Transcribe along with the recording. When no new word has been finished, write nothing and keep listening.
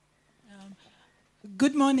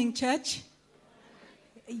Good morning, church.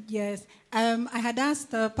 Yes, I had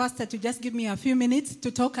asked the pastor to just give me a few minutes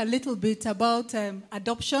to talk a little bit about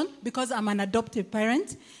adoption because I'm an adoptive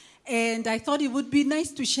parent. And I thought it would be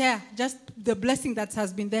nice to share just the blessing that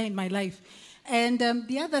has been there in my life. And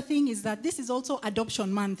the other thing is that this is also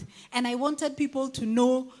Adoption Month. And I wanted people to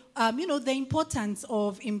know, the importance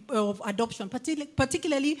of adoption,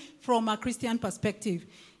 particularly from a Christian perspective.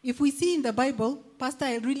 If we see in the Bible, Pastor,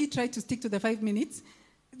 I really try to stick to the 5 minutes.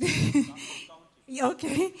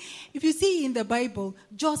 Okay. If you see in the Bible,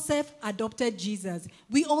 Joseph adopted Jesus.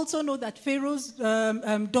 We also know that Pharaoh's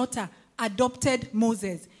daughter adopted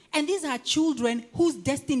Moses. And these are children whose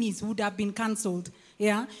destinies would have been cancelled.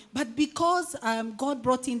 Yeah, but because God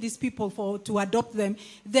brought in these people to adopt them,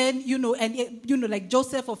 then, like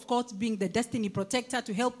Joseph, of course, being the destiny protector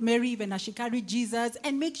to help Mary even as she carried Jesus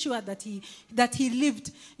and make sure that he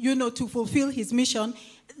lived, to fulfill his mission.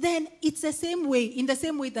 Then it's the same way, in the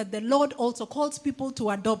same way that the Lord also calls people to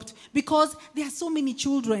adopt, because there are so many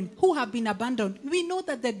children who have been abandoned. We know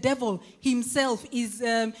that the devil himself is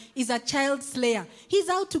a child slayer. He's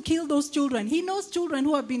out to kill those children. He knows children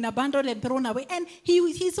who have been abandoned and thrown away, and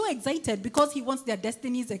he's so excited because he wants their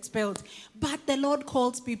destinies expelled. But the Lord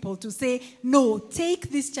calls people to say, no, take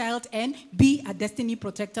this child and be a destiny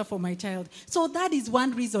protector for my child. So that is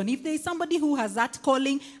one reason. If there is somebody who has that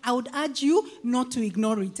calling, I would urge you not to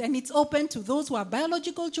ignore it. And it's open to those who are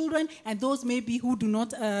biological children and those maybe who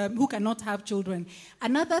cannot have children.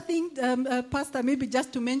 Another thing, Pastor, maybe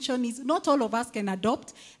just to mention is not all of us can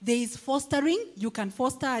adopt. There is fostering. You can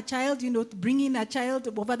foster a child, bring in a child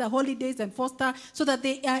over the holidays and foster so that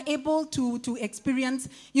they are able to experience,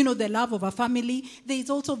 the love of a family. There is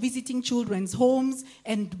also visiting children's homes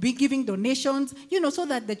and giving donations, so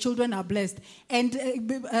that the children are blessed. And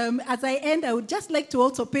as I end, I would just like to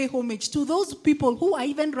also pay homage to those people who are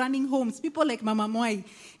even running homes, people like Mama Mwai,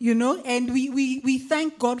 and we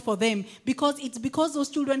thank God for them because it's because those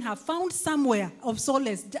children have found somewhere of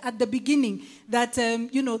solace at the beginning that,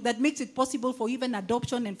 that makes it possible for even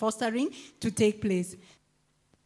adoption and fostering to take place.